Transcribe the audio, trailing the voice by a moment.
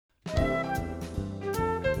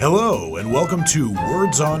Hello, and welcome to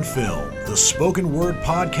Words on Film, the spoken word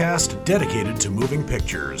podcast dedicated to moving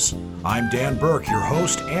pictures. I'm Dan Burke, your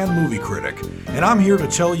host and movie critic, and I'm here to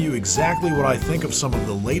tell you exactly what I think of some of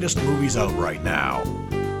the latest movies out right now.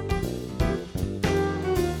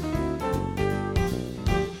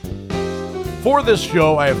 For this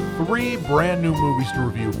show, I have 3 brand new movies to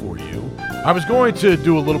review for you. I was going to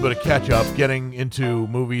do a little bit of catch-up, getting into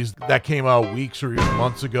movies that came out weeks or even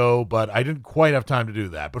months ago, but I didn't quite have time to do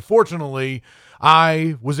that. But fortunately,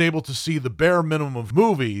 I was able to see the bare minimum of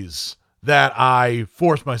movies that I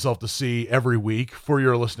forced myself to see every week for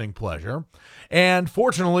your listening pleasure. And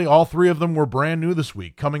fortunately, all 3 of them were brand new this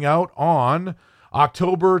week, coming out on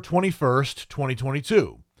October 21st,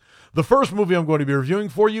 2022. The first movie I'm going to be reviewing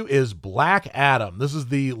for you is Black Adam. This is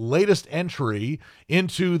the latest entry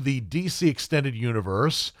into the DC Extended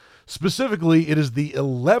Universe. Specifically, it is the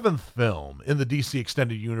 11th film in the DC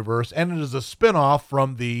Extended Universe, and it is a spin-off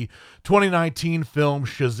from the 2019 film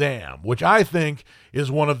Shazam, which I think is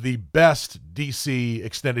one of the best DC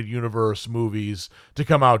Extended Universe movies to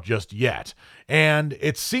come out just yet. And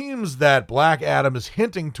it seems that Black Adam is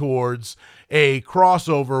hinting towards a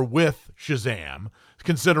crossover with Shazam,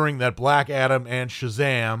 considering that Black Adam and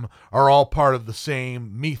Shazam are all part of the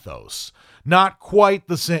same mythos. Not quite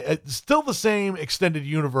the same, still the same extended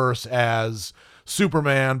universe as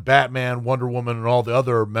Superman, Batman, Wonder Woman, and all the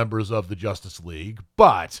other members of the Justice League,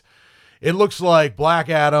 but it looks like Black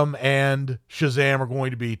Adam and Shazam are going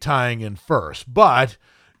to be tying in first. But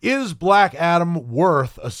is Black Adam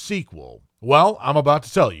worth a sequel? Well, I'm about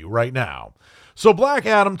to tell you right now. So Black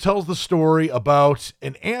Adam tells the story about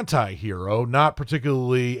an anti-hero, not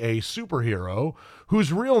particularly a superhero,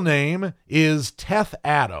 whose real name is Teth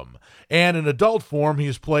Adam, and in adult form he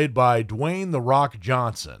is played by Dwayne "The Rock"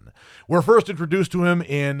 Johnson. We're first introduced to him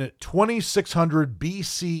in 2600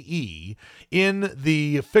 BCE in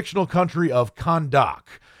the fictional country of Kahndaq.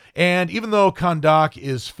 And even though Kahndaq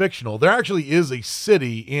is fictional, there actually is a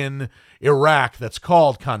city in Iraq that's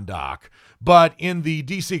called Kahndaq. But in the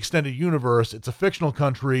DC Extended Universe, it's a fictional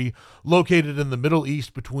country located in the Middle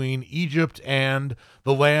East between Egypt and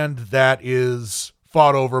the land that is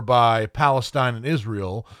fought over by Palestine and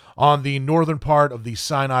Israel on the northern part of the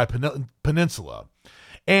Sinai Peninsula.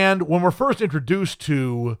 And when we're first introduced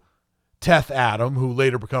to Teth Adam, who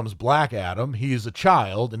later becomes Black Adam, he's a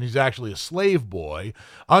child, and he's actually a slave boy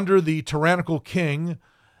under the tyrannical king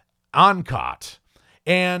Ankot.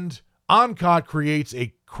 And Ankot creates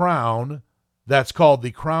a crown that's called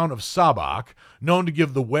the Crown of Sabak, known to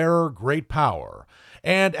give the wearer great power.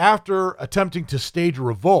 And after attempting to stage a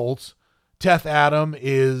revolt, Teth Adam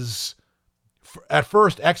is at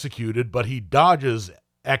first executed, but he dodges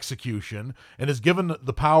execution and is given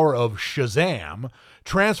the power of Shazam,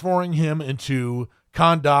 transforming him into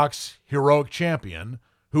Kahndaq's heroic champion,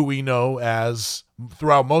 who we know as,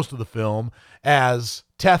 throughout most of the film, as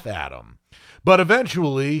Teth Adam. But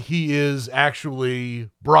eventually, he is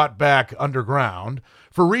actually brought back underground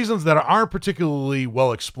for reasons that aren't particularly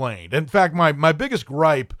well explained. In fact, my biggest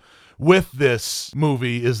gripe with this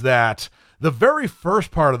movie is that the very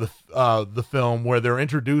first part of the film, where they're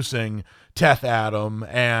introducing Teth Adam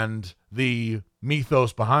and the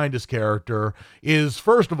mythos behind his character, is,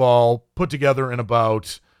 first of all, put together in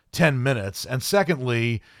about 10 minutes. And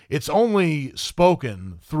secondly, it's only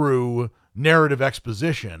spoken through narrative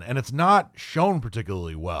exposition, and it's not shown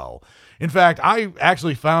particularly well. In fact, I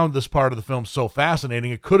actually found this part of the film so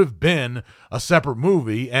fascinating, it could have been a separate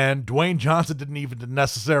movie, and Dwayne Johnson didn't even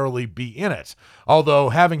necessarily be in it, although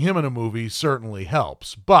having him in a movie certainly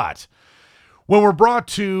helps. But when we're brought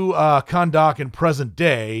to Kahndaq in present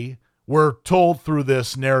day, we're told through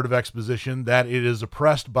this narrative exposition that it is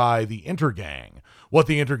oppressed by the Intergang. What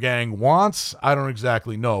the Intergang wants, I don't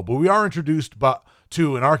exactly know, but we are introduced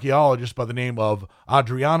to an archaeologist by the name of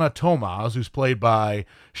Adriana Tomaz, who's played by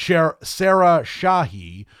Sarah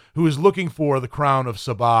Shahi, who is looking for the Crown of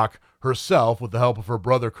Sabak herself with the help of her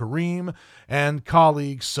brother Kareem and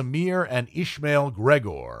colleagues Samir and Ishmael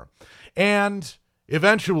Gregor. And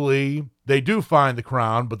eventually, they do find the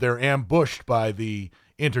crown, but they're ambushed by the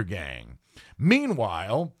Intergang.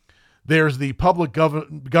 Meanwhile, there's the public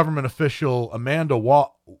government official Amanda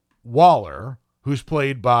Waller, who's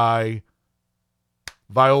played by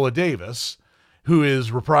Viola Davis, who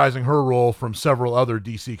is reprising her role from several other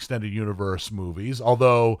DC Extended Universe movies,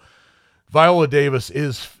 although Viola Davis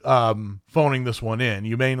is phoning this one in.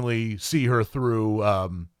 You mainly see her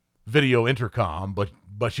through video intercom,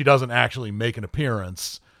 but she doesn't actually make an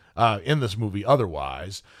appearance in this movie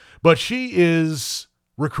otherwise. But she is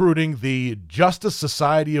recruiting the Justice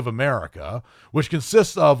Society of America, which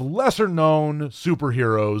consists of lesser-known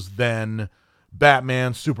superheroes than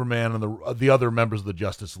Batman, Superman, and the other members of the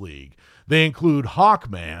Justice League. They include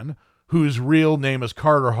Hawkman, whose real name is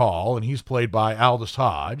Carter Hall, and he's played by Aldous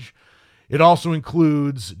Hodge. It also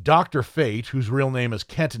includes Dr. Fate, whose real name is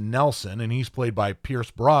Kent Nelson, and he's played by Pierce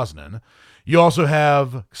Brosnan. You also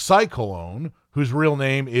have Cyclone, whose real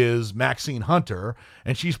name is Maxine Hunter,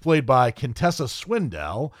 and she's played by Contessa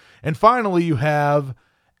Swindell. And finally, you have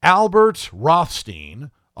Albert Rothstein,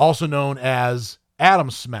 also known as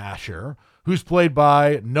Atom Smasher, who's played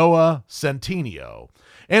by Noah Centineo.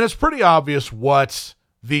 And it's pretty obvious what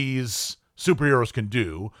these superheroes can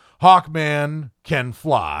do. Hawkman can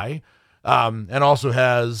fly, and also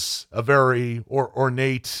has a very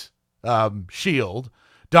ornate shield.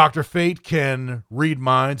 Dr. Fate can read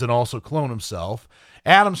minds and also clone himself.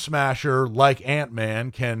 Atom Smasher, like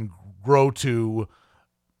Ant-Man, can grow to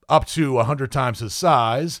up to 100 times his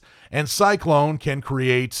size. And Cyclone can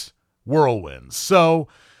create whirlwinds. So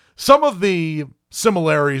some of the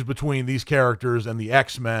similarities between these characters and the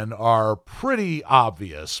X-Men are pretty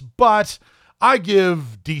obvious. But I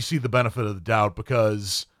give DC the benefit of the doubt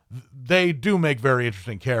because they do make very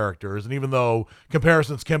interesting characters. And even though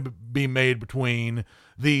comparisons can be made between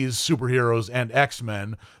these superheroes and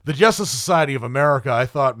X-Men, the Justice Society of America, I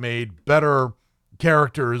thought, made better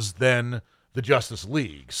characters than the Justice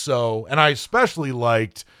League. So, and I especially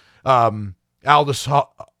liked Aldous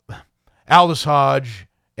Hodge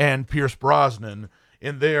and Pierce Brosnan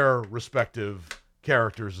in their respective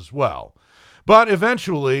characters as well. But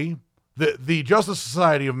eventually, the Justice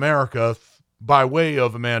Society of America, by way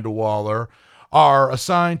of Amanda Waller, are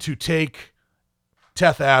assigned to take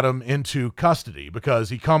Teth Adam into custody because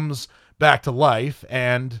he comes back to life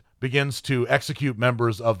and begins to execute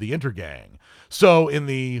members of the Intergang. So in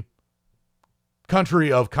the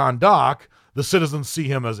country of Kahndaq, the citizens see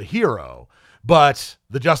him as a hero, but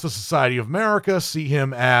the Justice Society of America see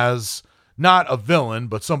him as not a villain,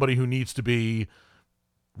 but somebody who needs to be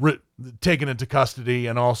taken into custody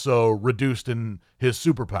and also reduced in his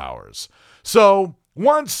superpowers. So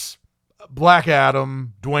once Black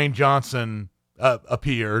Adam, Dwayne Johnson,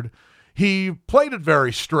 appeared, he played it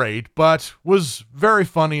very straight, but was very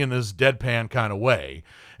funny in his deadpan kind of way.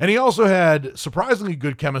 And he also had surprisingly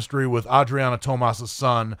good chemistry with Adriana Tomas'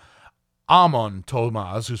 son, Amon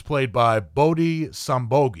Tomas, who's played by Bodhi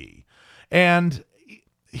Samboghi. And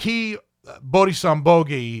Bodhi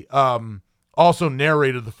Samboghi, also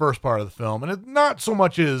narrated the first part of the film, and not so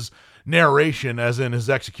much his narration as in his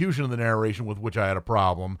execution of the narration with which I had a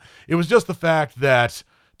problem. It was just the fact that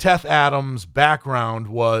Teth Adams' background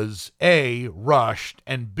was A, rushed,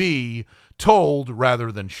 and B, told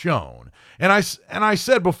rather than shown. And I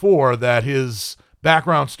said before that his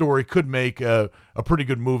background story could make a pretty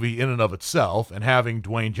good movie in and of itself, and having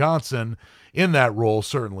Dwayne Johnson in that role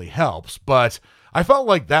certainly helps. But I felt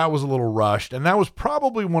like that was a little rushed, and that was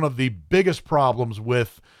probably one of the biggest problems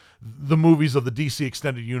with the movies of the DC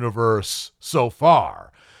Extended Universe so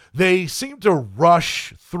far. They seem to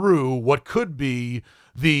rush through what could be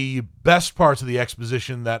the best parts of the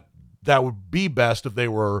exposition that would be best if they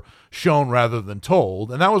were shown rather than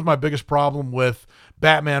told. And that was my biggest problem with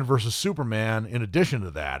Batman versus Superman in addition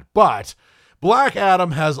to that. But Black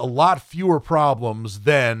Adam has a lot fewer problems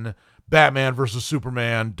than Batman versus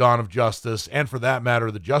Superman, Dawn of Justice, and for that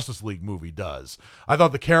matter, the Justice League movie does. I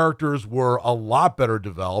thought the characters were a lot better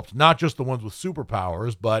developed, not just the ones with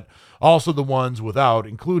superpowers, but also the ones without,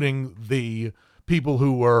 including the people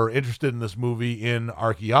who were interested in this movie in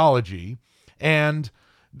archaeology. And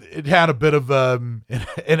it had a bit of an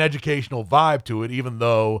educational vibe to it, even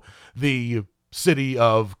though the city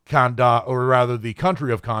of Kahndaq, or rather the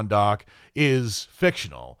country of Kahndaq, is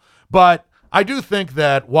fictional. But I do think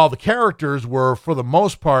that while the characters were, for the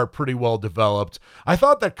most part, pretty well developed, I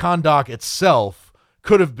thought that Kahndaq itself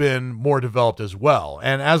could have been more developed as well.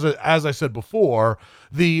 And as I said before,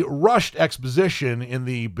 the rushed exposition in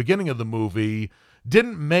the beginning of the movie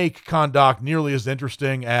didn't make Kahndaq nearly as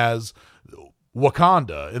interesting as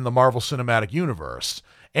Wakanda in the Marvel Cinematic Universe.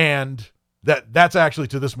 And that's actually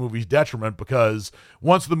to this movie's detriment, because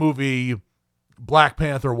once the movie Black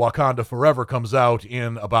Panther Wakanda Forever comes out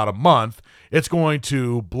in about a month, it's going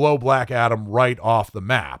to blow Black Adam right off the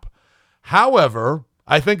map. However,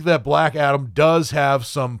 I think that Black Adam does have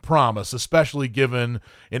some promise, especially given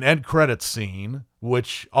an end credits scene,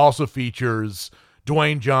 which also features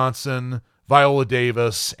Dwayne Johnson, Viola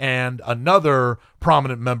Davis, and another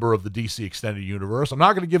prominent member of the DC Extended Universe. I'm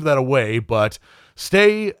not going to give that away, but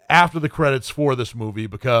stay after the credits for this movie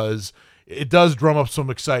because it does drum up some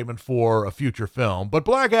excitement for a future film. But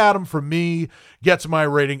Black Adam, for me, gets my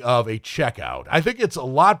rating of a checkout. I think it's a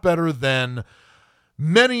lot better than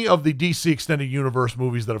many of the DC Extended Universe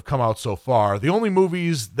movies that have come out so far, the only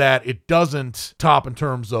movies that it doesn't top in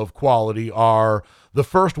terms of quality are the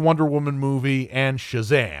first Wonder Woman movie and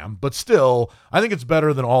Shazam. But still, I think it's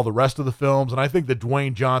better than all the rest of the films, and I think that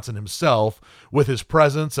Dwayne Johnson himself, with his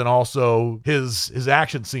presence and also his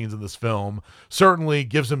action scenes in this film, certainly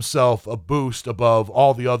gives himself a boost above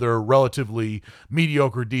all the other relatively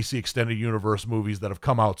mediocre DC Extended Universe movies that have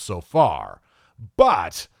come out so far.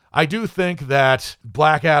 But I do think that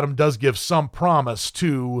Black Adam does give some promise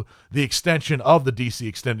to the extension of the DC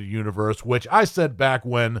Extended Universe, which I said back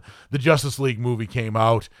when the Justice League movie came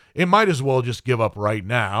out, it might as well just give up right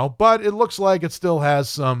now, but it looks like it still has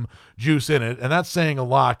some juice in it, and that's saying a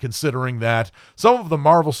lot considering that some of the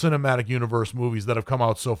Marvel Cinematic Universe movies that have come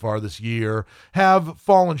out so far this year have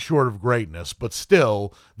fallen short of greatness, but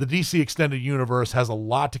still, the DC Extended Universe has a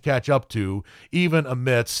lot to catch up to, even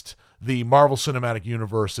amidst the Marvel Cinematic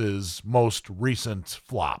Universe's most recent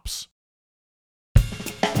flops.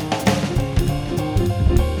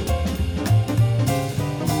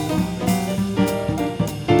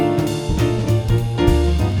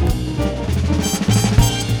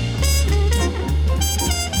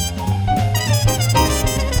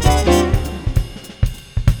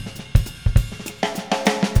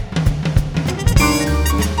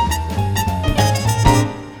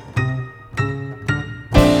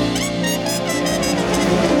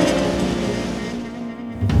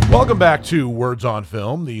 Welcome back to Words on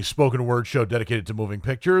Film, the spoken word show dedicated to moving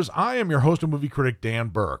pictures. I am your host and movie critic, Dan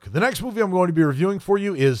Burke. The next movie I'm going to be reviewing for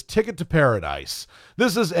you is Ticket to Paradise.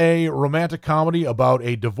 This is a romantic comedy about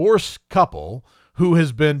a divorced couple who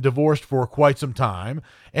has been divorced for quite some time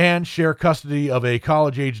and share custody of a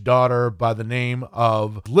college-age daughter by the name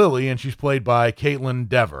of Lily, and she's played by Kaitlyn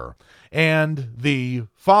Dever. And the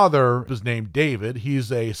father is named David.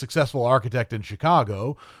 He's a successful architect in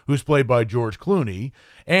Chicago who's played by George Clooney.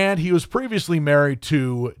 And he was previously married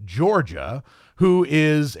to Georgia, who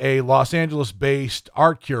is a Los Angeles-based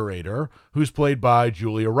art curator who's played by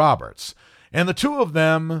Julia Roberts. And the two of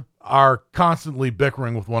them are constantly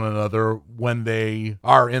bickering with one another when they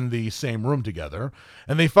are in the same room together.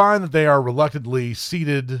 And they find that they are reluctantly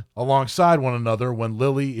seated alongside one another when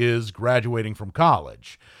Lily is graduating from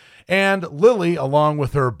college. And Lily, along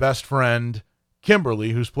with her best friend,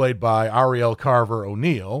 Kimberly, who's played by Ariel Carver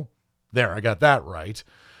O'Neill, there, I got that right,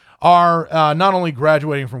 are not only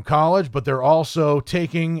graduating from college, but they're also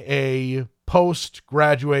taking a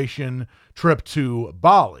post-graduation trip to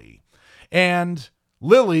Bali. And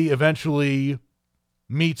Lily eventually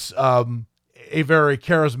meets a very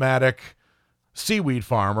charismatic seaweed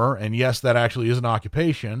farmer, and yes, that actually is an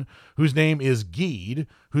occupation, whose name is Guide,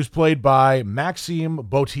 who's played by Maxime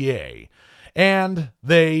Bautier. And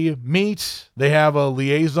they meet, they have a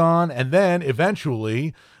liaison, and then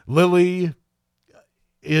eventually Lily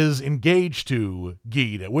is engaged to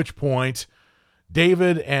Guide, at which point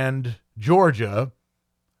David and Georgia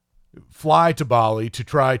fly to Bali to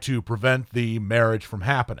try to prevent the marriage from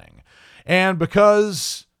happening. And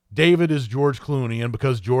because David is George Clooney, and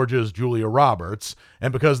because Georgia is Julia Roberts,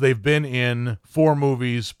 and because they've been in 4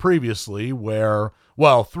 movies previously where,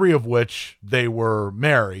 well, 3 of which they were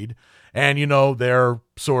married, and you know, they're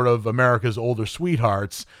sort of America's older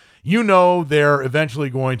sweethearts, you know they're eventually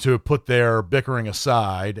going to put their bickering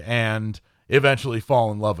aside and eventually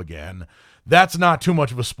fall in love again. That's not too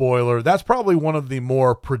much of a spoiler. That's probably one of the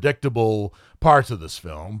more predictable parts of this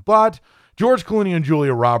film, but George Clooney and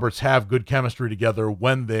Julia Roberts have good chemistry together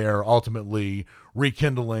when they're ultimately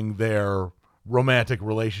rekindling their romantic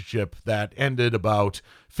relationship that ended about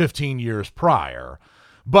 15 years prior.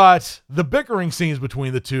 But the bickering scenes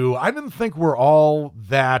between the two, I didn't think were all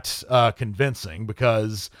that convincing,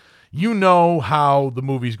 because you know how the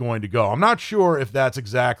movie's going to go. I'm not sure if that's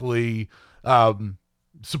exactly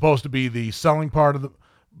supposed to be the selling part of the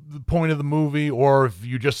point of the movie, or if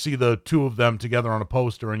you just see the two of them together on a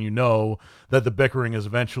poster and you know that the bickering is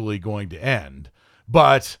eventually going to end.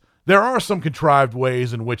 But there are some contrived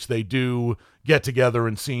ways in which they do get together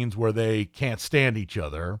in scenes where they can't stand each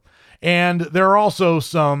other. And there are also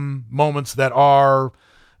some moments that are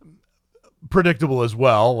predictable as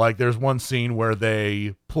well. Like there's one scene where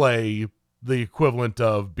they play the equivalent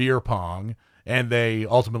of beer pong and they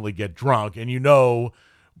ultimately get drunk, and you know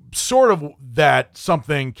sort of that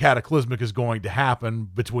something cataclysmic is going to happen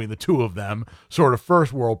between the two of them, sort of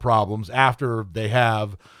first world problems after they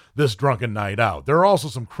have this drunken night out. There are also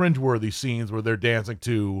some cringeworthy scenes where they're dancing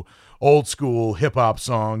to old school hip hop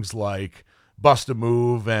songs like Bust a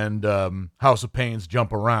Move and House of Pain's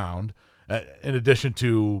Jump Around, in addition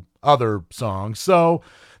to other songs. So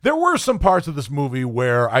there were some parts of this movie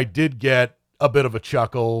where I did get a bit of a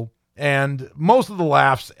chuckle, And most of the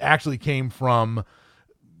laughs actually came from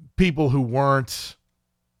people who weren't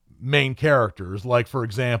main characters. Like, for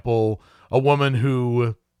example, a woman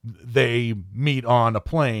who they meet on a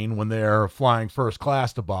plane when they're flying first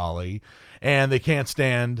class to Bali, and they can't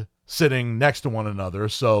stand sitting next to one another,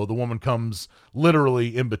 so the woman comes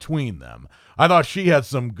literally in between them. I thought she had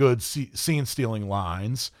some good scene-stealing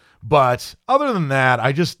lines, but other than that,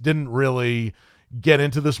 I just didn't really get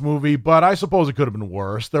into this movie, but I suppose it could have been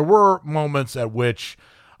worse. There were moments at which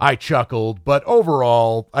I chuckled, but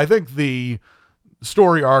overall, I think the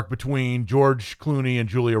story arc between George Clooney and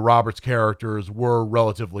Julia Roberts' characters were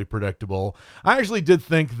relatively predictable. I actually did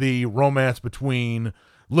think the romance between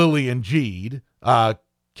Lily and Jeed,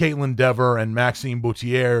 Caitlin Dever and Maxime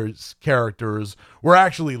Bautier's characters, were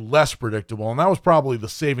actually less predictable, and that was probably the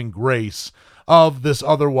saving grace of this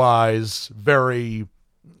otherwise very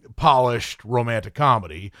polished romantic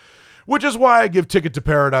comedy, which is why I give Ticket to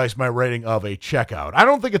Paradise my rating of a checkout. I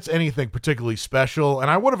don't think it's anything particularly special,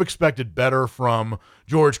 and I would have expected better from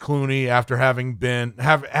George Clooney after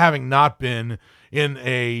having not been in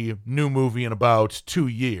a new movie in about 2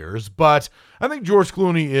 years, but I think George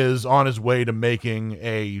Clooney is on his way to making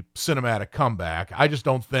a cinematic comeback. I just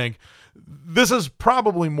don't think this is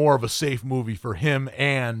probably more of a safe movie for him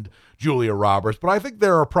and Julia Roberts, but I think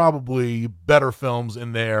there are probably better films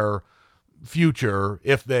in their future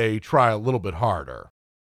if they try a little bit harder.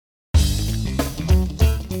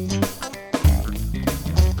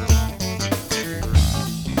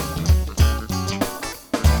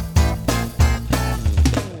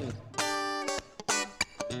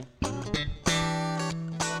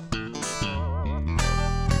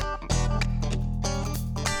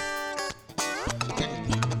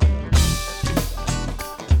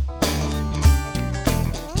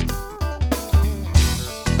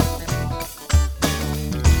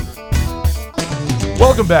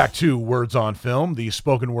 Welcome back to Words on Film, the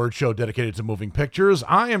spoken word show dedicated to moving pictures.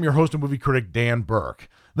 I am your host and movie critic, Dan Burke.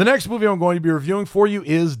 The next movie I'm going to be reviewing for you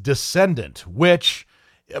is Descendant, which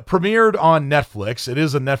premiered on Netflix. It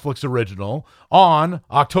is a Netflix original on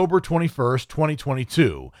October 21st,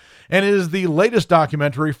 2022. And it is the latest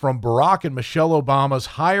documentary from Barack and Michelle Obama's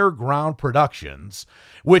Higher Ground Productions,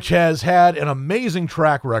 which has had an amazing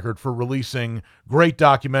track record for releasing great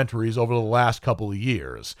documentaries over the last couple of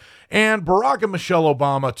years. And Barack and Michelle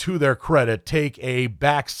Obama, to their credit, take a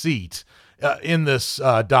back seat in this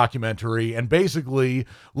documentary and basically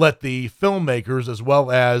let the filmmakers as well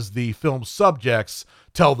as the film subjects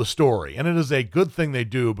tell the story. And it is a good thing they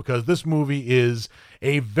do, because this movie is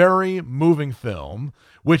a very moving film,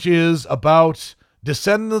 which is about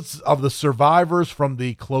descendants of the survivors from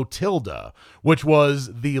the Clotilda, which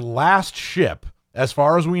was the last ship, as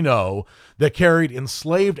far as we know, that carried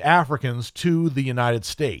enslaved Africans to the United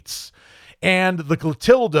States. And the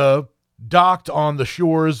Clotilda docked on the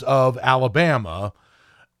shores of Alabama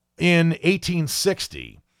in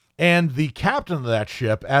 1860. And the captain of that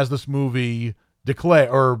ship, as this movie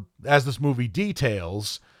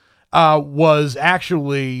details, was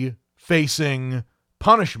actually facing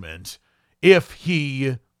punishment if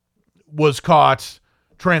he was caught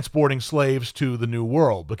transporting slaves to the New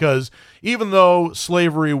World. Because even though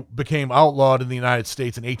slavery became outlawed in the United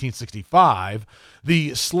States in 1865,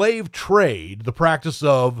 the slave trade, the practice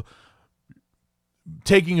of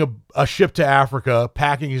taking a ship to Africa,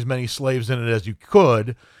 packing as many slaves in it as you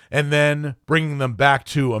could, and then bringing them back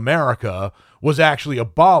to America, was actually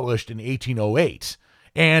abolished in 1808.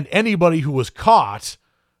 And anybody who was caught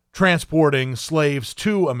transporting slaves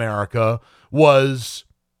to America was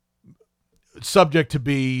subject to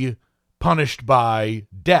be punished by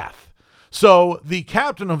death. So the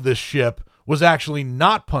captain of this ship was actually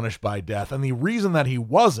not punished by death, and the reason that he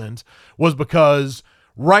wasn't was because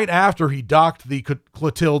right after he docked the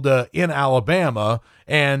Clotilda in Alabama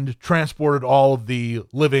and transported all of the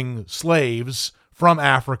living slaves from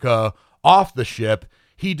Africa off the ship,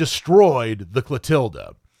 he destroyed the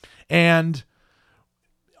Clotilda. And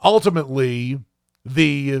ultimately,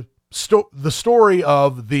 the story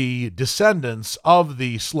of the descendants of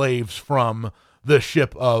the slaves from the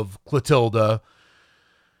ship of Clotilda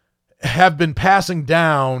have been passing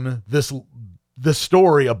down this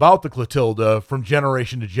story about the Clotilda from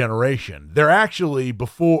generation to generation. There actually,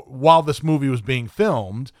 while this movie was being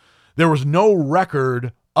filmed, there was no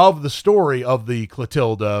record of the story of the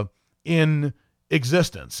Clotilda in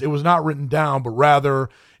existence. It was not written down, but rather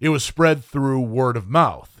it was spread through word of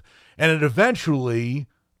mouth. And it eventually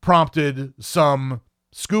prompted some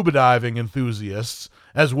scuba diving enthusiasts,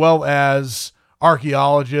 as well as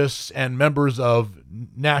archaeologists and members of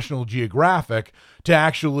National Geographic, to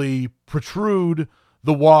actually protrude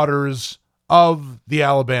the waters of the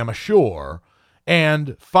Alabama shore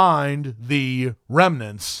and find the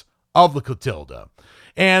remnants of the Clotilda.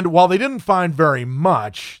 And while they didn't find very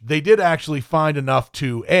much, they did actually find enough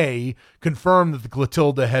to A, confirm that the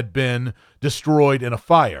Clotilda had been destroyed in a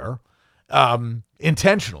fire,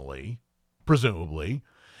 intentionally, presumably,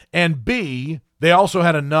 and B, they also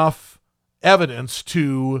had enough evidence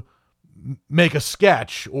to make a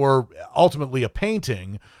sketch or ultimately a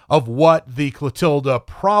painting of what the Clotilda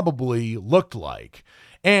probably looked like.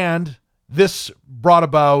 And this brought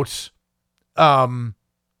about, by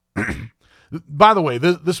the way,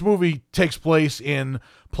 this movie takes place in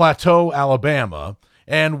Plateau, Alabama,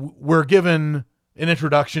 and we're given an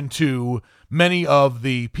introduction to many of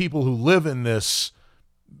the people who live in this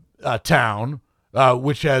town,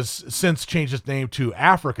 which has since changed its name to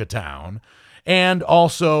Africa Town, and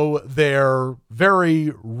also their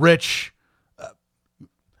very rich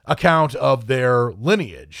account of their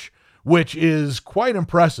lineage, which is quite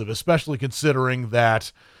impressive, especially considering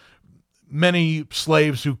that many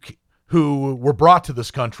slaves who were brought to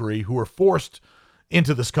this country, who were forced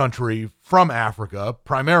into this country from Africa,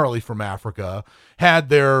 primarily from Africa, had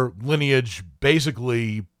their lineage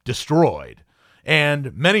basically destroyed.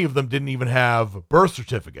 And many of them didn't even have birth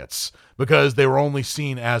certificates because they were only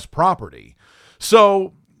seen as property.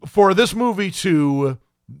 So for this movie to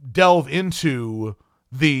delve into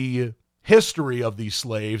the history of these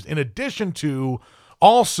slaves, in addition to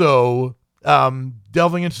also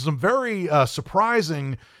delving into some very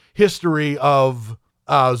surprising history of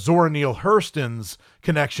Zora Neale Hurston's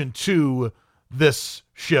connection to this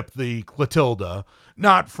ship, the Clotilda,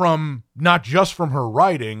 not just from her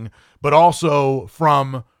writing, but also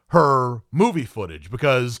from her movie footage,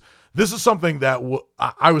 because this is something that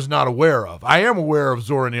I was not aware of. I am aware of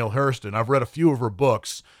Zora Neale Hurston. I've read a few of her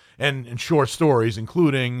books and short stories,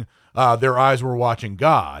 including Their Eyes Were Watching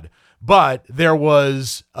God. But there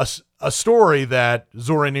was a story that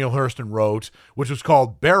Zora Neale Hurston wrote, which was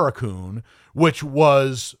called Barracoon, which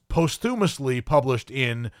was posthumously published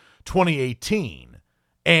in 2018.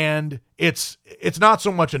 And it's not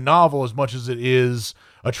so much a novel as much as it is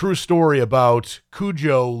a true story about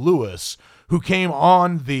Cudjo Lewis, who came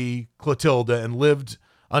on the Clotilda and lived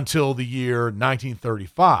until the year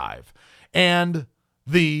 1935. And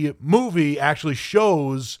the movie actually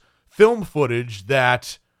shows film footage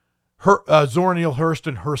that Zora Neale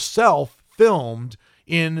Hurston herself filmed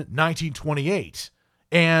in 1928.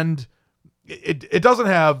 And it doesn't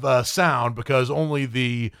have sound because only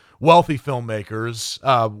the wealthy filmmakers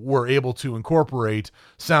were able to incorporate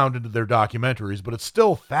sound into their documentaries, but it's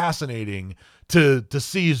still fascinating to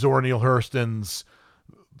see Zora Neale Hurston's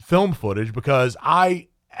film footage, because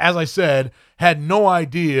as I said, had no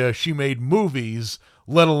idea she made movies,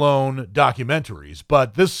 let alone documentaries.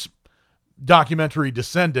 But this documentary,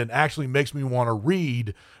 Descendant, actually makes me want to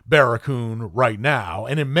read Barracoon right now.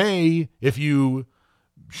 And it may, if you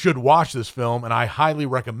should watch this film, and I highly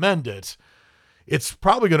recommend it, it's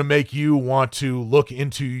probably going to make you want to look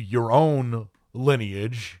into your own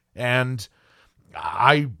lineage, and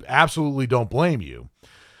I absolutely don't blame you.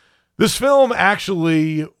 This film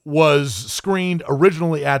actually was screened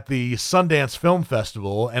originally at the Sundance Film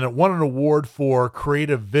Festival, and it won an award for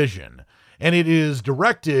creative vision. And it is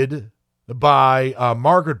directed by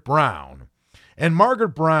Margaret Brown. And Margaret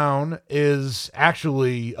Brown is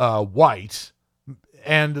actually white.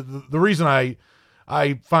 And the reason I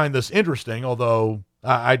find this interesting, although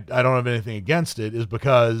I don't have anything against it, is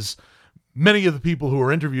because many of the people who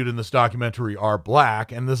are interviewed in this documentary are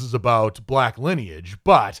black, and this is about black lineage,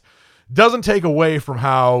 but doesn't take away from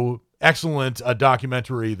how excellent a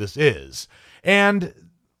documentary this is. And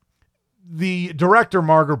the director,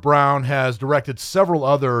 Margaret Brown, has directed several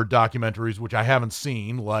other documentaries, which I haven't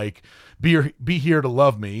seen, like Be Here to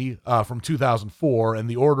Love Me from 2004 and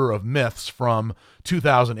The Order of Myths from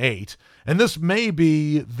 2008. And this may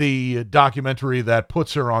be the documentary that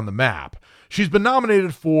puts her on the map. She's been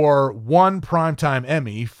nominated for 1 Primetime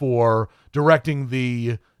Emmy for directing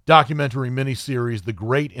the documentary miniseries The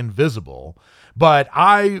Great Invisible, but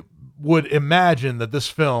I would imagine that this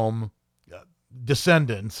film,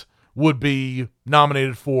 Descendant, would be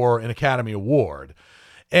nominated for an Academy Award.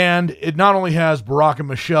 And it not only has Barack and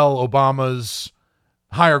Michelle Obama's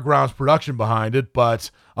Higher Grounds production behind it,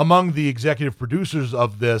 but among the executive producers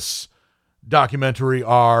of this documentary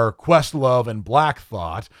are Questlove and Black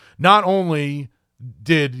Thought. Not only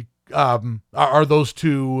are those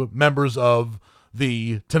two members of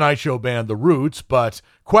the Tonight Show band The Roots, but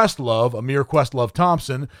Questlove, Amir Questlove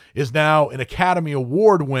Thompson, is now an Academy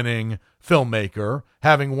Award-winning filmmaker,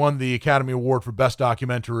 having won the Academy Award for Best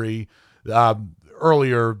Documentary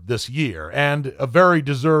earlier this year, and a very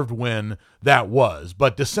deserved win that was.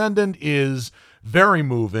 But Descendant is very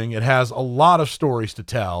moving. It has a lot of stories to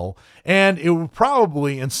tell, and it will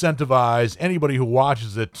probably incentivize anybody who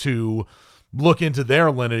watches it to look into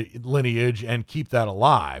their lineage and keep that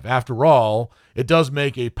alive. After all, it does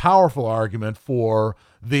make a powerful argument for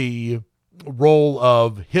the role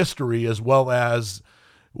of history as well as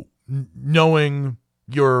knowing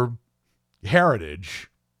your heritage.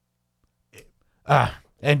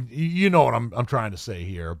 And you know what I'm trying to say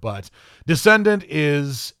here, but Descendant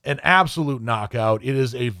is an absolute knockout. It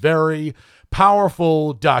is a very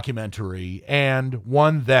powerful documentary, and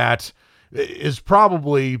one that is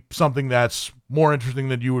probably something that's more interesting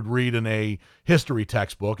than you would read in a history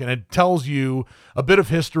textbook. And it tells you a bit of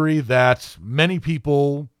history that many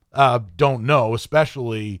people don't know,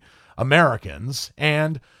 especially Americans.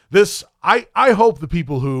 And this, I hope the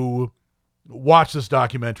people who watch this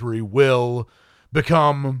documentary will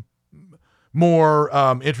become more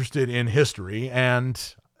interested in history,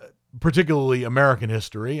 and particularly American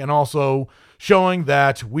history, and also showing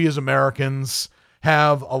that we as Americans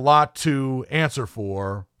have a lot to answer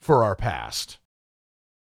for our past.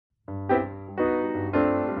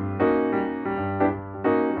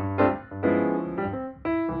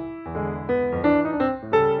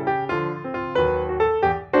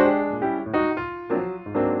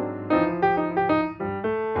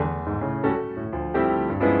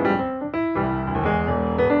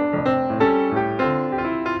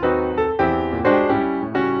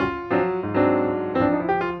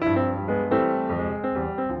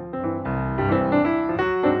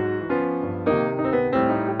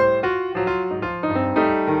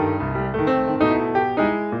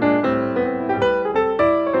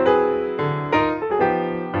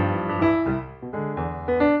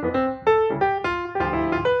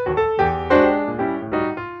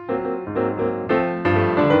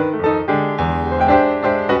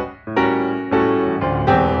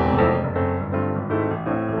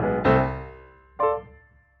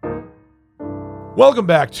 Welcome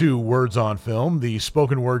back to Words on Film, the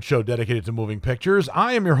spoken word show dedicated to moving pictures.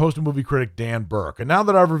 I am your host and movie critic, Dan Burke. And now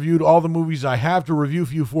that I've reviewed all the movies I have to review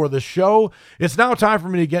for you for this show, it's now time for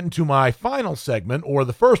me to get into my final segment, or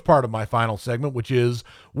the first part of my final segment, which is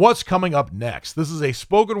what's coming up next. This is a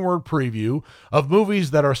spoken word preview of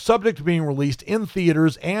movies that are subject to being released in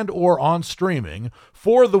theaters and or on streaming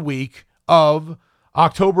for the week of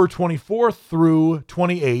October 24th through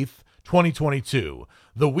 28th, 2022.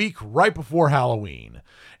 The week right before Halloween.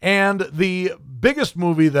 And the biggest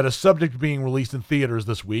movie that is subject to being released in theaters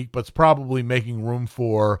this week, but it's probably making room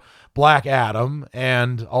for Black Adam,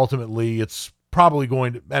 and ultimately it's probably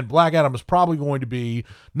going to, and Black Adam is probably going to be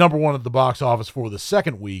number one at the box office for the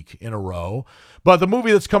second week in a row. But the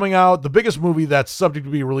movie that's coming out, the biggest movie that's subject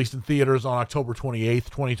to be released in theaters on October 28th,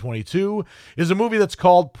 2022, is a movie that's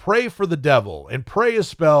called Prey for the Devil. And Prey is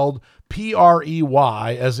spelled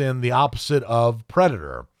Prey, as in the opposite of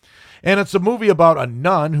Predator. And it's a movie about a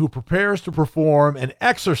nun who prepares to perform an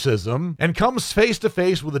exorcism and comes face to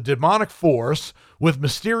face with a demonic force with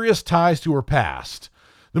mysterious ties to her past.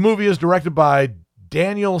 The movie is directed by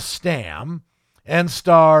Daniel Stamm and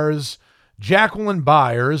stars Jacqueline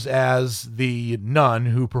Byers as the nun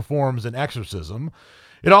who performs an exorcism.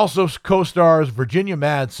 It also co-stars Virginia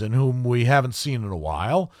Madsen, whom we haven't seen in a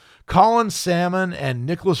while, Colin Salmon, and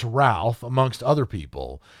Nicholas Ralph, amongst other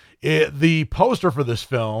people. The poster for this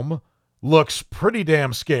film looks pretty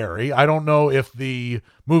damn scary. I don't know if the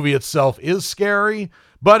movie itself is scary,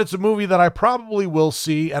 but it's a movie that I probably will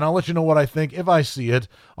see, and I'll let you know what I think if I see it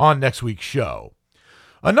on next week's show.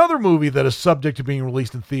 Another movie that is subject to being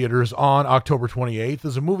released in theaters on October 28th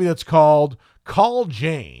is a movie that's called Call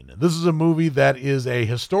Jane. This is a movie that is a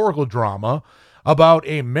historical drama about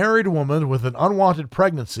a married woman with an unwanted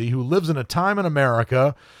pregnancy who lives in a time in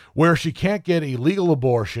America where she can't get a legal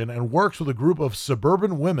abortion and works with a group of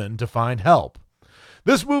suburban women to find help.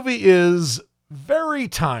 This movie is very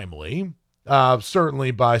timely, certainly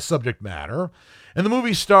by subject matter, and the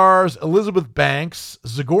movie stars Elizabeth Banks,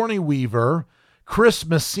 Sigourney Weaver, Chris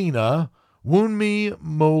Messina, Wunmi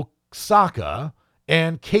Mosaku,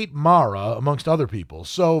 and Kate Mara, amongst other people.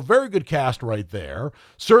 So very good cast right there.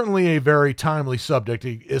 Certainly a very timely subject,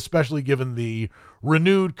 especially given the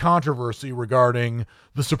renewed controversy regarding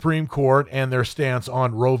the Supreme Court and their stance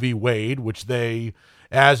on Roe v. Wade, which they,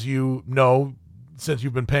 as you know, since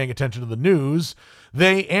you've been paying attention to the news,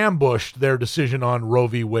 they ambushed their decision on Roe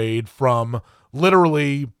v. Wade from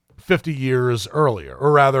literally 50 years earlier,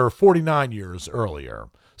 or rather 49 years earlier.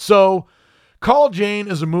 So Call Jane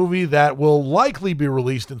is a movie that will likely be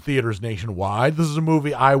released in theaters nationwide. This is a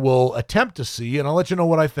movie I will attempt to see, and I'll let you know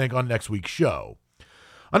what I think on next week's show.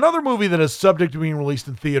 Another movie that is subject to being released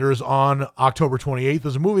in theaters on October 28th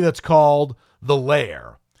is a movie that's called The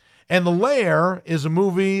Lair. And The Lair is a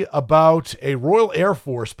movie about a Royal Air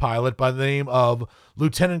Force pilot by the name of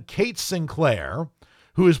Lieutenant Kate Sinclair,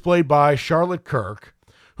 who is played by Charlotte Kirk,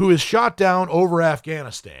 who is shot down over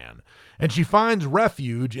Afghanistan. And she finds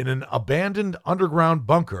refuge in an abandoned underground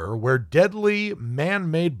bunker where deadly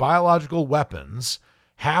man-made biological weapons,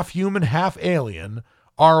 half human, half alien,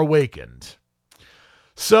 are awakened.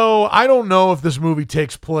 So I don't know if this movie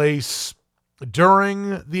takes place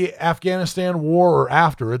during the Afghanistan war or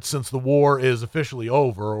after it, since the war is officially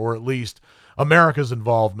over, or at least America's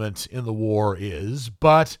involvement in the war is,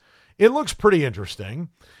 but it looks pretty interesting.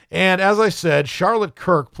 And as I said, Charlotte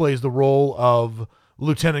Kirk plays the role of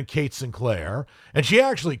Lieutenant Kate Sinclair, and she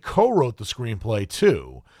actually co-wrote the screenplay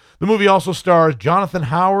too. The movie also stars Jonathan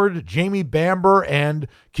Howard, Jamie Bamber, and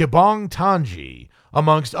Kibong Tanji,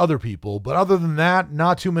 amongst other people. But other than that,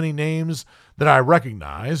 not too many names that I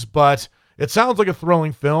recognize, but it sounds like a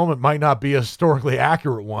thrilling film. It might not be a historically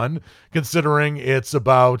accurate one, considering it's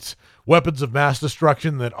about weapons of mass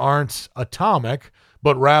destruction that aren't atomic,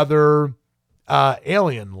 but rather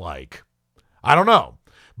alien-like. I don't know.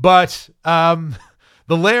 But The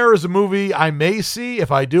Lair is a movie I may see.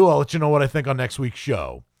 If I do, I'll let you know what I think on next week's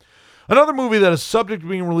show. Another movie that is subject to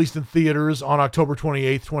being released in theaters on October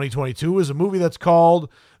 28th, 2022 is a movie that's called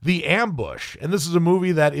The Ambush. And this is a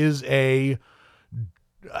movie that is an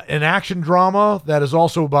action drama that is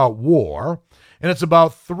also about war. And it's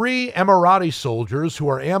about 3 Emirati soldiers who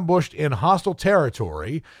are ambushed in hostile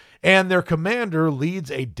territory, and their commander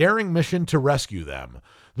leads a daring mission to rescue them.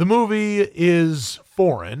 The movie is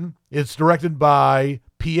foreign. It's directed by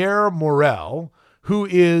Pierre Morel, who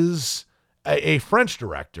is a French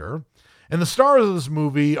director. And the stars of this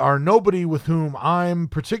movie are nobody with whom I'm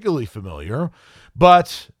particularly familiar,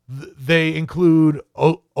 but they include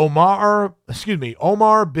Omar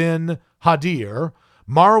bin Hadir,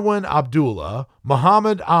 Marwan Abdullah,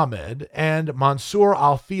 Muhammad Ahmed, and Mansour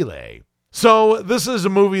Al-Fileh. So this is a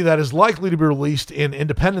movie that is likely to be released in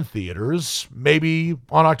independent theaters, maybe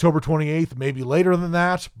on October 28th, maybe later than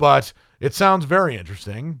that, but it sounds very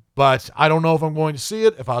interesting. But I don't know if I'm going to see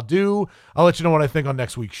it. If I do, I'll let you know what I think on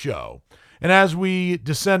next week's show. And as we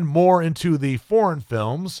descend more into the foreign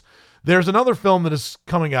films, there's another film that is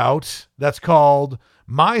coming out that's called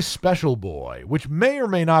My Special Boy, which may or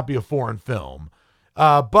may not be a foreign film,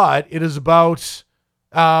 but it is about...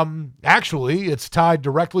 actually, it's tied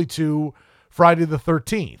directly to Friday the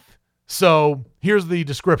 13th. So here's the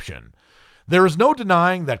description. There is no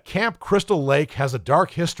denying that Camp Crystal Lake has a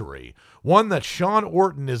dark history, one that Sean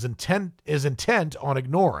Orton is intent on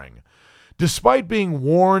ignoring. Despite being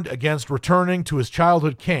warned against returning to his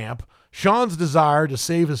childhood camp, Sean's desire to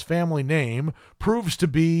save his family name proves to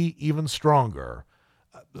be even stronger.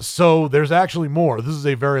 So there's actually more. This is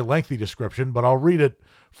a very lengthy description, but I'll read it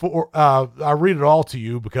all to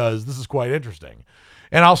you because this is quite interesting.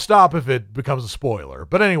 And I'll stop if it becomes a spoiler.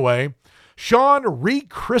 But anyway, Sean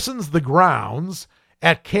rechristens the grounds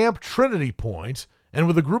at Camp Trinity Point, and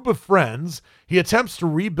with a group of friends, he attempts to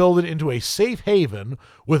rebuild it into a safe haven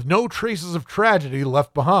with no traces of tragedy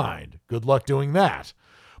left behind. Good luck doing that.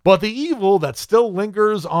 But the evil that still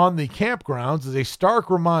lingers on the campgrounds is a stark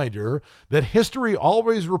reminder that history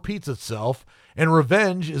always repeats itself, and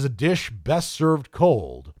revenge is a dish best served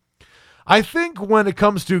cold. I think when it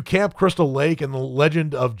comes to Camp Crystal Lake and the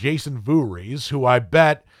legend of Jason Voorhees, who I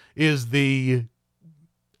bet is the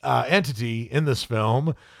entity in this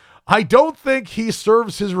film, I don't think he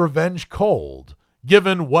serves his revenge cold,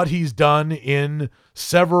 given what he's done in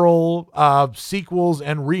several sequels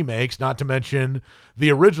and remakes, not to mention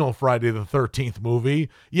the original Friday the 13th movie.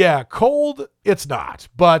 Yeah, cold, it's not.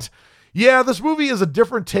 But yeah, this movie is a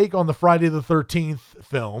different take on the Friday the 13th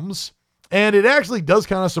films, and it actually does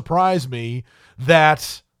kind of surprise me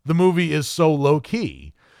that the movie is so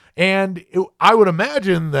low-key. And I would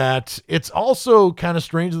imagine that it's also kind of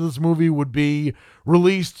strange that this movie would be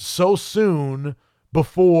released so soon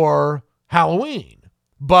before Halloween.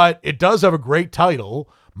 But it does have a great title,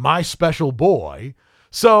 My Special Boy.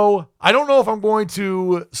 So I don't know if I'm going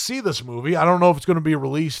to see this movie. I don't know if it's going to be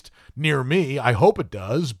released near me. I hope it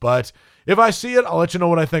does. But if I see it, I'll let you know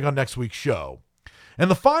what I think on next week's show. And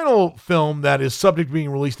the final film that is subject to being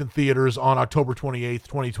released in theaters on October 28th,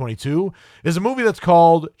 2022 is a movie that's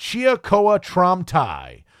called Chia Koa Tram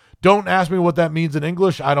Thai. Don't ask me what that means in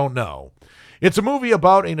English. I don't know. It's a movie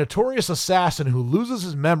about a notorious assassin who loses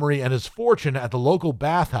his memory and his fortune at the local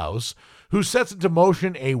bathhouse, who sets into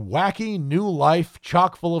motion a wacky new life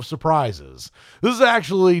chock full of surprises. This is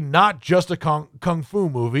actually not just a kung fu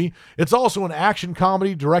movie. It's also an action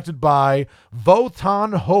comedy directed by Vo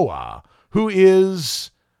Tan Hoa, who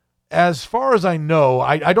is, as far as I know,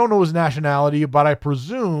 I don't know his nationality, but I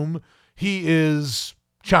presume he is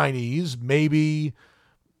Chinese, maybe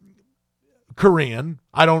Korean.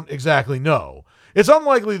 I don't exactly know. It's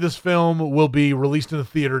unlikely this film will be released in a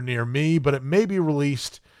theater near me, but it may be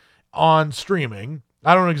released on streaming.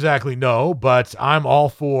 I don't exactly know, but I'm all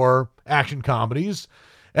for action comedies,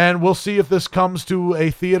 and we'll see if this comes to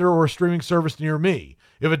a theater or a streaming service near me.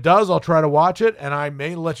 If it does, I'll try to watch it, and I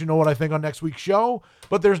may let you know what I think on next week's show,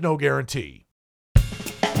 but there's no guarantee.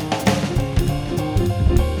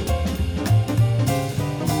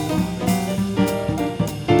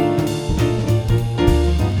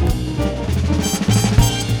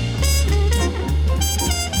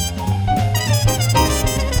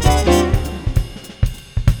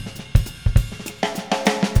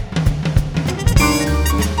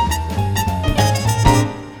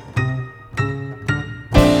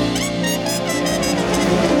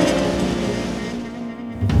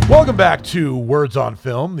 Welcome back to Words on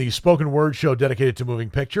Film, the spoken word show dedicated to moving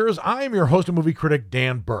pictures. I am your host and movie critic,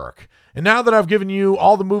 Dan Burke. And now that I've given you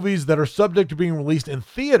all the movies that are subject to being released in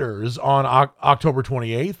theaters on October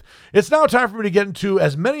 28th, it's now time for me to get into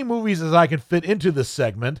as many movies as I can fit into this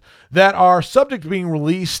segment that are subject to being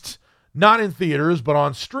released not in theaters, but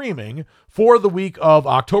on streaming for the week of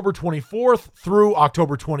October 24th through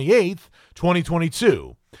October 28th,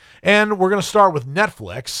 2022. And we're going to start with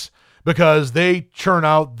Netflix, because they churn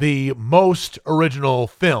out the most original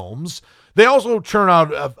films. They also churn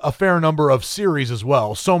out a fair number of series as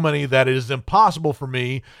well, so many that it is impossible for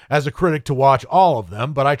me as a critic to watch all of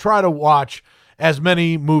them, but I try to watch as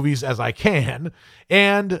many movies as I can.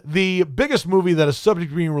 And the biggest movie that is subject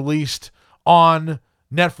to being released on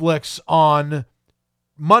Netflix on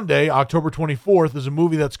Monday, October 24th, is a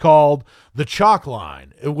movie that's called The Chalk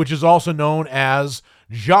Line, which is also known as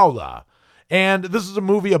Xiaola. And this is a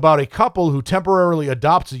movie about a couple who temporarily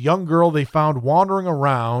adopts a young girl they found wandering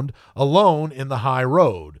around alone in the high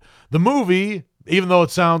road. The movie, even though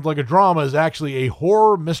it sounds like a drama, is actually a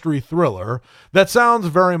horror mystery thriller that sounds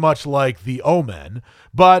very much like The Omen.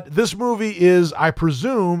 But this movie is, I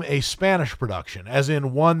presume, a Spanish production, as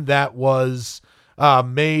in one that was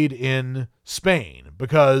made in Spain,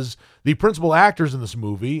 because the principal actors in this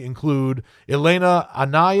movie include Elena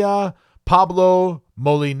Anaya, Pablo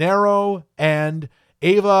Molinero, and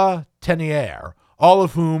Eva Tenier, all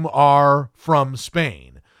of whom are from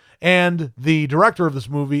Spain. And the director of this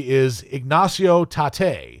movie is Ignacio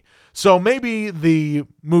Tate. So maybe the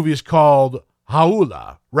movie is called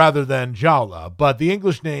Jaula rather than Jaula, but the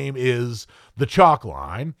English name is The Chalk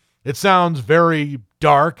Line. It sounds very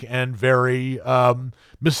dark and very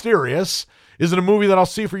mysterious. Is it a movie that I'll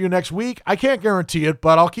see for you next week? I can't guarantee it,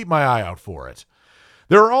 but I'll keep my eye out for it.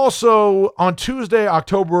 There are also, on Tuesday,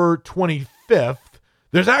 October 25th,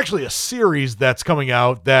 there's actually a series that's coming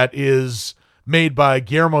out that is made by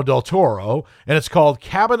Guillermo del Toro, and it's called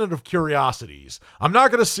Cabinet of Curiosities. I'm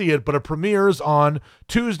not going to see it, but it premieres on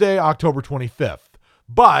Tuesday, October 25th.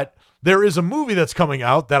 But there is a movie that's coming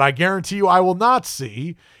out that I guarantee you I will not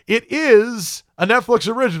see. It is a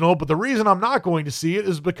Netflix original, but the reason I'm not going to see it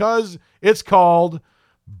is because it's called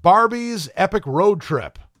Barbie's Epic Road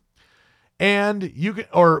Trip. And you can,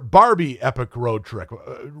 or Barbie Epic Road Trip,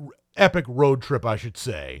 I should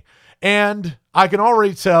say. And I can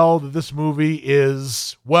already tell that this movie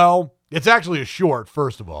is, well, it's actually a short,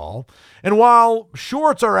 first of all. And while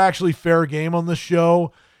shorts are actually fair game on this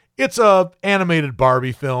show, it's a animated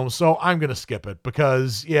Barbie film, so I'm going to skip it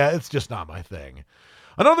because, yeah, it's just not my thing.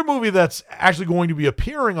 Another movie that's actually going to be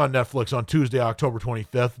appearing on Netflix on Tuesday, October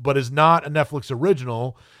 25th, but is not a Netflix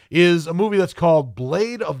original, is a movie that's called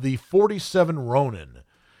Blade of the 47 Ronin.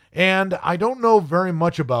 And I don't know very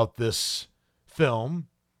much about this film.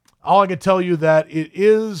 All I can tell you that it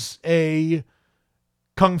is a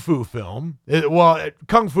kung fu film.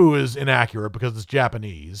 Kung fu is inaccurate because it's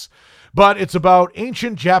Japanese, but it's about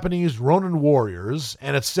ancient Japanese Ronin warriors,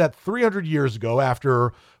 and it's set 300 years ago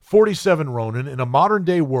after 47 Ronin in a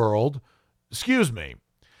modern-day world.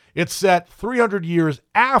 It's set 300 years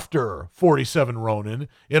after 47 Ronin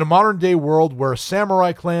in a modern-day world where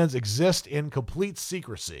samurai clans exist in complete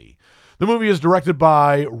secrecy. The movie is directed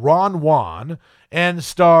by Ron Wan and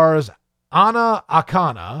stars Anna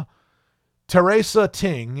Akana, Teresa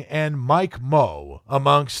Ting, and Mike Moe,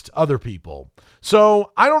 amongst other people.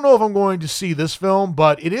 So I don't know if I'm going to see this film,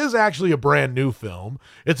 but it is actually a brand new film.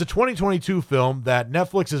 It's a 2022 film that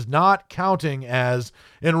Netflix is not counting as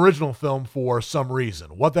an original film for some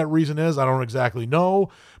reason. What that reason is, I don't exactly know,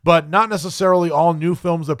 but not necessarily all new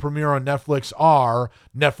films that premiere on Netflix are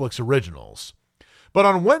Netflix originals. But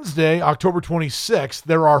on Wednesday, October 26th,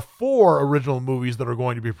 there are 4 original movies that are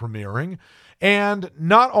going to be premiering, and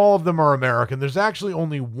not all of them are American. There's actually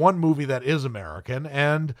only one movie that is American,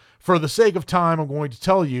 and for the sake of time, I'm going to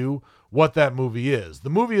tell you what that movie is. The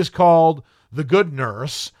movie is called The Good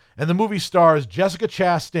Nurse, and the movie stars Jessica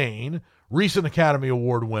Chastain, recent Academy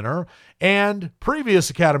Award winner, and previous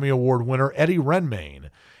Academy Award winner Eddie Redmayne.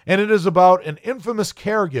 And it is about an infamous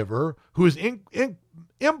caregiver who is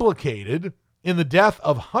implicated in the death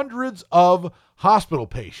of hundreds of hospital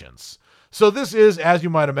patients. So this is, as you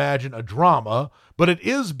might imagine, a drama, but it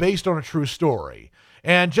is based on a true story.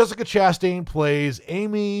 And Jessica Chastain plays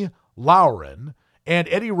Amy Lauren, and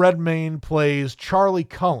Eddie Redmayne plays Charlie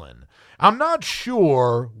Cullen. I'm not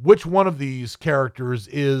sure which one of these characters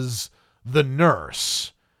is the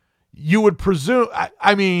nurse. You would presume,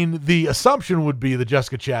 I mean, the assumption would be that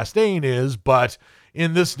Jessica Chastain is, but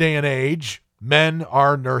in this day and age, men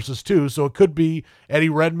are nurses too, so it could be Eddie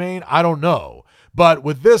Redmayne. I don't know. But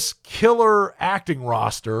with this killer acting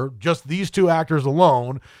roster, just these 2 actors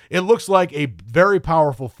alone, it looks like a very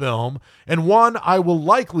powerful film, and one I will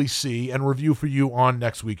likely see and review for you on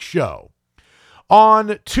next week's show.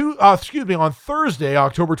 On Thursday,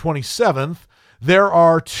 October 27th, there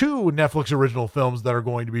are 2 Netflix original films that are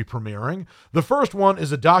going to be premiering. The first one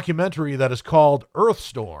is a documentary that is called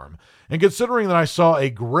Earthstorm, and considering that I saw a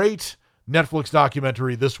great Netflix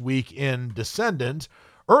documentary this week in Descendant,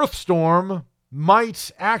 Earthstorm might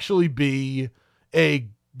actually be a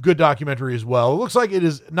good documentary as well. It looks like it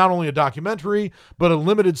is not only a documentary, but a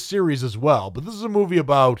limited series as well. But this is a movie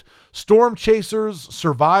about storm chasers,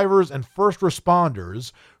 survivors, and first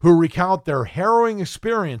responders who recount their harrowing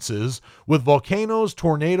experiences with volcanoes,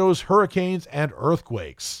 tornadoes, hurricanes, and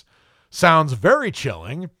earthquakes. Sounds very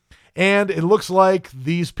chilling. And it looks like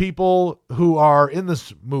these people who are in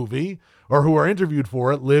this movie or who are interviewed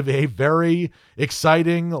for it live a very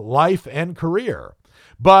exciting life and career.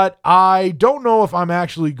 But I don't know if I'm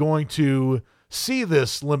actually going to see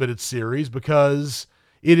this limited series because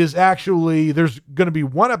it is actually, there's going to be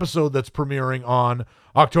one episode that's premiering on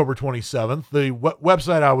October 27th. The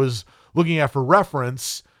website I was looking at for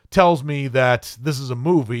reference tells me that this is a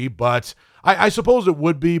movie, but I suppose it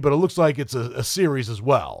would be, but it looks like it's a series as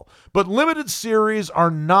well. But limited series are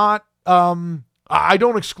not, I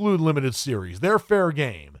don't exclude limited series. They're fair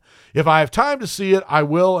game. If I have time to see it, I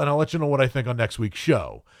will, and I'll let you know what I think on next week's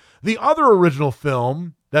show. The other original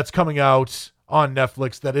film that's coming out on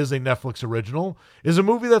Netflix that is a Netflix original is a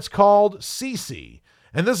movie that's called Cece.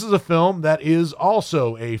 And this is a film that is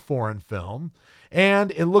also a foreign film. And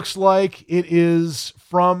it looks like it is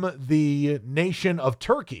from the nation of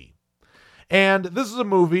Turkey. And this is a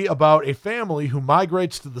movie about a family who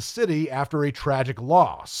migrates to the city after a tragic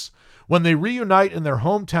loss. When they reunite in their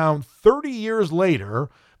hometown 30 years later,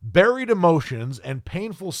 buried emotions and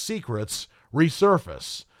painful secrets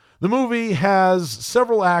resurface. The movie has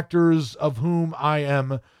several actors of whom I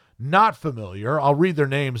am not familiar. I'll read their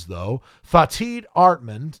names, though. Fatih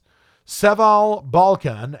Artman, Seval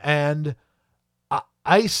Balkan, and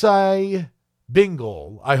Isai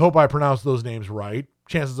Bingle. I hope I pronounced those names right.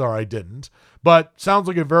 Chances are I didn't. But sounds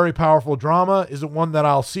like a very powerful drama. Is it one that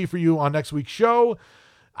I'll see for you on next week's show?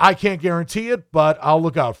 I can't guarantee it, but I'll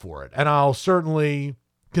look out for it. And I'll certainly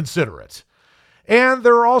consider it. And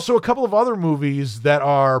there are also a couple of other movies that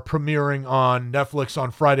are premiering on Netflix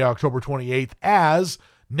on Friday, October 28th as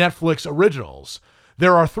Netflix originals.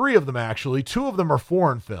 There are 3 of them, actually. 2 of them are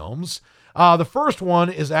foreign films. The first one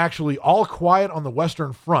is actually All Quiet on the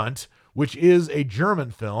Western Front, which is a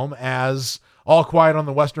German film, as All Quiet on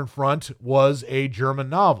the Western Front was a German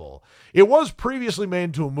novel. It was previously made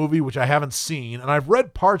into a movie, which I haven't seen, and I've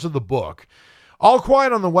read parts of the book. All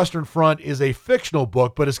Quiet on the Western Front is a fictional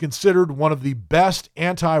book, but is considered one of the best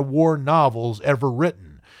anti-war novels ever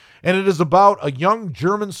written. And it is about a young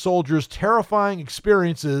German soldier's terrifying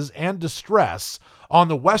experiences and distress on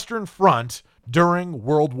the Western Front during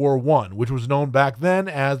World War I, which was known back then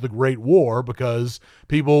as the Great War because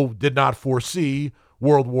people did not foresee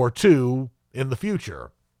World War II in the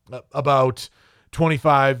future, about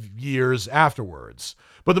 25 years afterwards.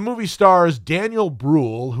 But the movie stars Daniel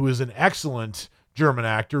Bruhl, who is an excellent German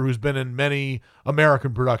actor who's been in many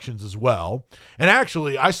American productions as well. And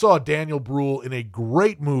actually, I saw Daniel Bruhl in a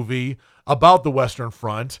great movie about the Western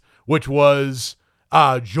Front, which was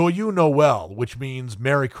Joyeux Noël, which means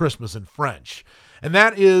Merry Christmas in French. And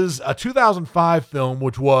that is a 2005 film,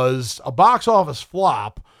 which was a box office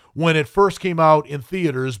flop when it first came out in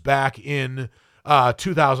theaters back in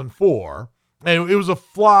 2004. And it was a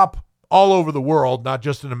flop all over the world, not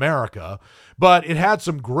just in America. But it had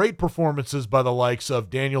some great performances by the likes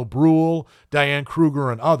of Daniel Bruhl, Diane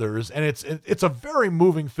Kruger, and others. And it's a very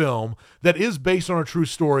moving film that is based on a true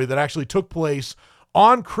story that actually took place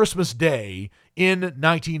on Christmas Day in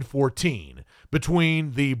 1914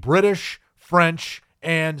 between the British, French,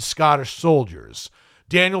 and Scottish soldiers.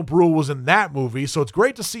 Daniel Bruhl was in that movie, so it's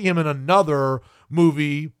great to see him in another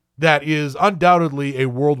movie that is undoubtedly a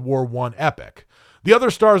World War I epic. The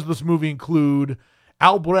other stars of this movie include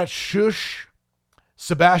Albrecht Schuch,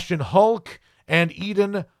 Sebastian Hulk, and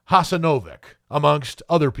Eden Hasanovic, amongst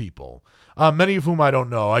other people, many of whom I don't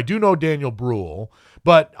know. I do know Daniel Bruhl,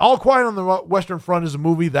 but All Quiet on the Western Front is a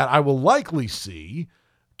movie that I will likely see.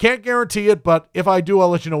 Can't guarantee it, but if I do, I'll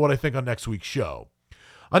let you know what I think on next week's show.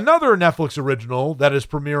 Another Netflix original that is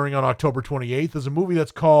premiering on October 28th is a movie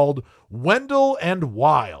that's called Wendell and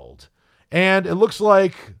Wild. And it looks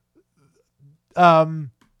like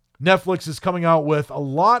Netflix is coming out with a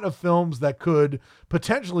lot of films that could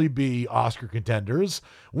potentially be Oscar contenders.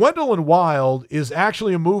 Wendell and Wild is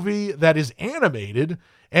actually a movie that is animated,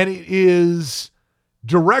 and it is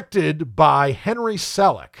directed by Henry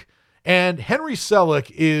Selick. And Henry Selick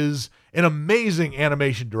is an amazing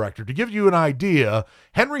animation director. To give you an idea,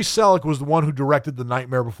 Henry Selick was the one who directed The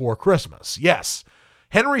Nightmare Before Christmas. Yes,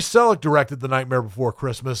 Henry Selick directed The Nightmare Before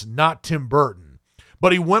Christmas, not Tim Burton.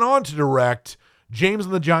 But he went on to direct James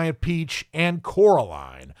and the Giant Peach and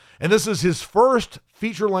Coraline. And this is his first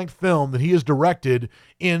feature-length film that he has directed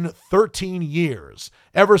in 13 years,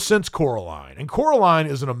 ever since Coraline. And Coraline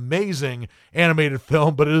is an amazing animated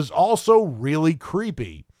film, but it is also really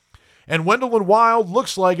creepy. And Wendell and Wild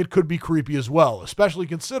looks like it could be creepy as well, especially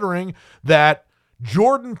considering that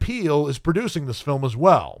Jordan Peele is producing this film as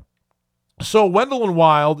well. So Wendell and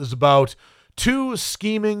Wild is about two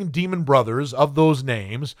scheming demon brothers of those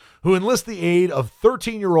names who enlist the aid of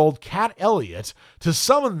 13-year-old Cat Elliott to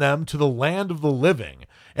summon them to the land of the living.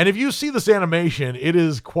 And if you see this animation, it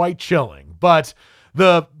is quite chilling. But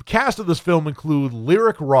the cast of this film include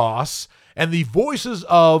Lyric Ross, and the voices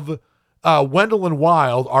of Wendell and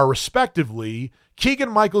Wild are respectively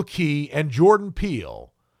Keegan-Michael Key and Jordan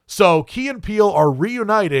Peele. So Key and Peele are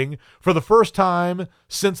reuniting for the first time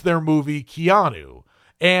since their movie Keanu.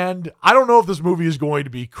 And I don't know if this movie is going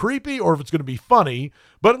to be creepy or if it's going to be funny,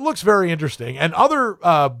 but it looks very interesting. And other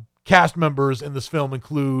cast members in this film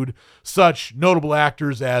include such notable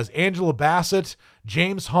actors as Angela Bassett,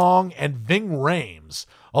 James Hong, and Ving Rhames.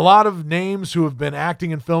 A lot of names who have been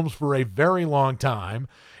acting in films for a very long time.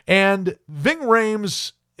 And Ving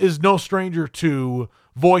Rhames is no stranger to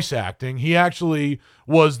voice acting. He actually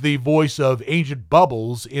was the voice of Agent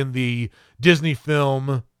Bubbles in the Disney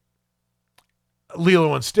film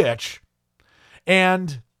Lilo and Stitch.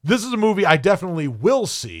 And this is a movie I definitely will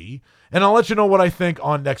see, and I'll let you know what I think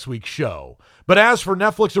on next week's show. But as for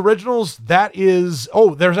Netflix originals, that is...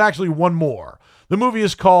 Oh, there's actually one more. The movie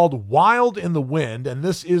is called Wild in the Wind, and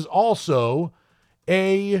this is also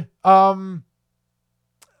a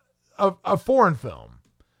foreign film.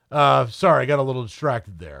 Sorry, I got a little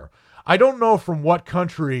distracted there. I don't know from what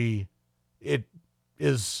country it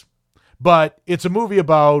is, but it's a movie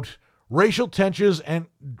about racial tensions and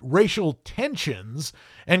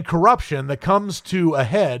corruption that comes to a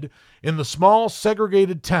head in the small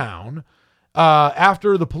segregated town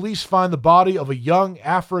after the police find the body of a young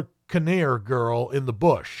Afrikaner girl in the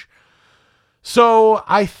bush. So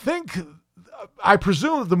I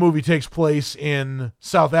presume that the movie takes place in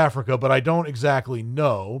South Africa, but I don't exactly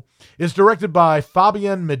know. It's directed by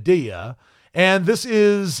Fabien Medea, and this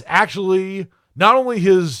is actually not only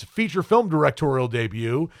his feature film directorial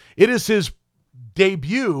debut, it is his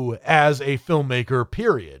debut as a filmmaker,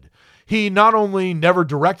 period. He not only never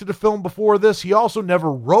directed a film before this, he also never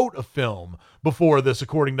wrote a film before this,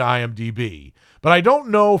 according to IMDb. But I don't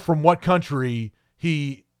know from what country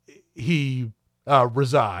he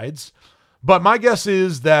resides. But my guess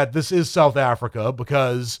is that this is South Africa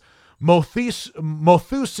because Mothusi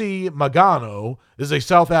Magano is a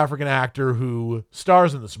South African actor who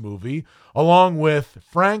stars in this movie, along with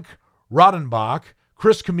Frank Rodenbach,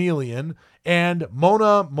 Chris Chameleon, and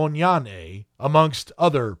Mona Monyane, amongst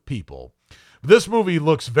other people. This movie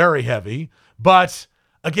looks very heavy, but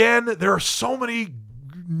again, there are so many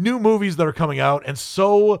new movies that are coming out and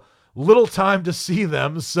so little time to see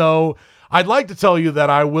them, so I'd like to tell you that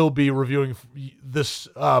I will be reviewing this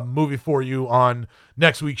movie for you on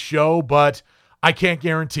next week's show, but I can't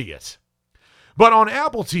guarantee it. But on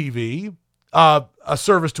Apple TV, a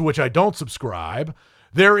service to which I don't subscribe,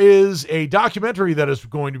 there is a documentary that is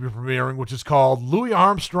going to be premiering, which is called Louis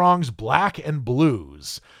Armstrong's Black and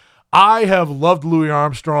Blues. I have loved Louis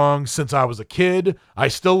Armstrong since I was a kid. I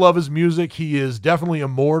still love his music. He is definitely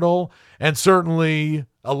immortal and certainly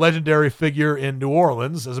a legendary figure in New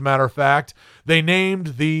Orleans. As a matter of fact, they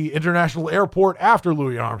named the international airport after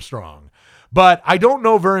Louis Armstrong. But I don't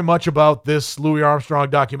know very much about this Louis Armstrong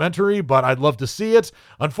documentary, but I'd love to see it.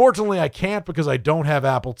 Unfortunately, I can't because I don't have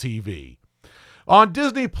Apple TV. On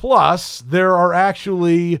Disney Plus, there are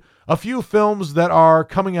actually a few films that are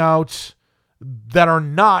coming out that are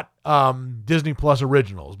not Disney Plus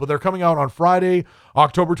originals, but they're coming out on Friday,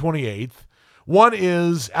 October 28th. One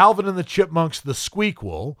is Alvin and the Chipmunks, The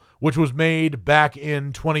Squeakquel, which was made back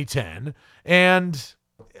in 2010. And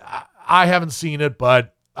I haven't seen it,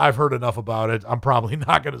 but I've heard enough about it. I'm probably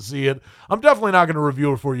not going to see it. I'm definitely not going to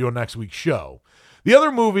review it for you on next week's show. The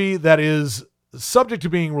other movie that is subject to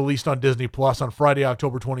being released on Disney Plus on Friday,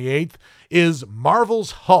 October 28th is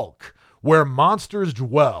Marvel's Hulk, Where Monsters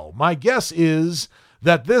Dwell. My guess is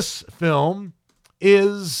that this film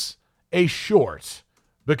is a short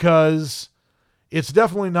because it's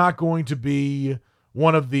definitely not going to be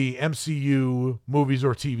one of the MCU movies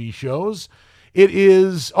or TV shows.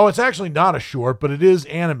 It's actually not a short, but it is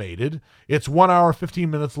animated. It's 1 hour, 15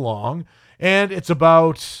 minutes long, and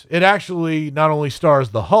it actually not only stars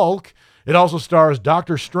the Hulk, it also stars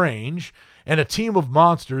Doctor Strange and a team of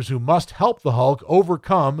monsters who must help the Hulk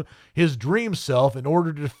overcome his dream self in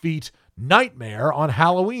order to defeat Nightmare on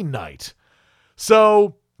Halloween night.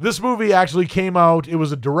 So this movie actually came out, it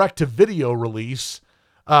was a direct-to-video release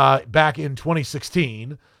back in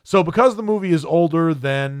 2016. So because the movie is older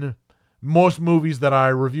than most movies that I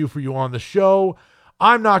review for you on the show,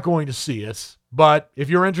 I'm not going to see it. But if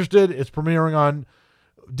you're interested, it's premiering on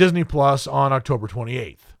Disney Plus on October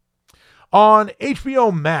 28th. On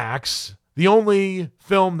HBO Max, the only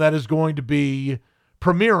film that is going to be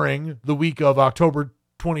premiering the week of October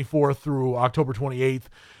 24th through October 28th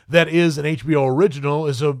that is an HBO original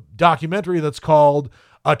is a documentary that's called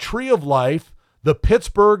A Tree of Life, The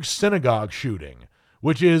Pittsburgh Synagogue Shooting,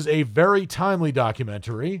 which is a very timely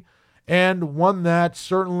documentary and one that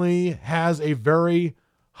certainly has a very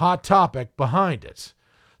hot topic behind it.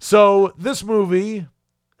 So this movie,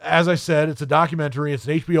 as I said, it's a documentary. It's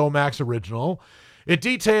an HBO Max original. It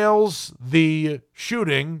details the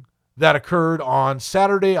shooting that occurred on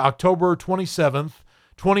Saturday, October 27th,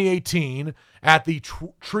 2018, at the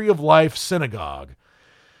Tree of Life Synagogue,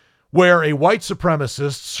 where a white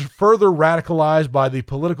supremacist, further radicalized by the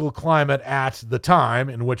political climate at the time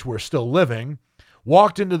in which we're still living,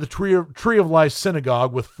 walked into the Tree of Life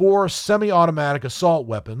Synagogue with 4 semi-automatic assault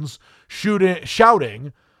weapons,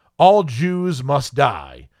 shouting, "All Jews must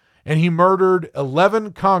die." And he murdered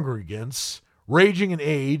 11 congregants ranging in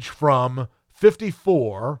age from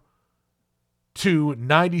 54 to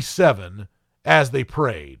 97 as they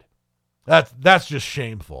prayed. That's just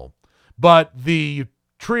shameful. But the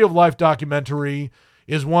Tree of Life documentary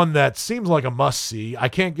is one that seems like a must-see. I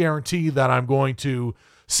can't guarantee that I'm going to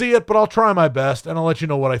see it, but I'll try my best, and I'll let you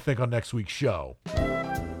know what I think on next week's show.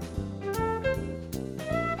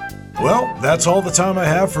 Well, that's all the time I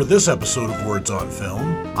have for this episode of Words on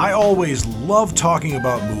Film. I always love talking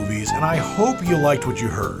about movies, and I hope you liked what you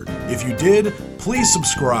heard. If you did, please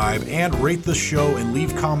subscribe and rate the show and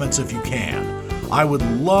leave comments if you can. I would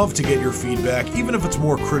love to get your feedback, even if it's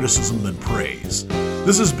more criticism than praise.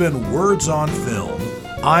 This has been Words on Film.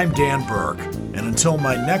 I'm Dan Burke, and until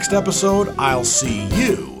my next episode, I'll see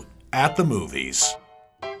you at the movies.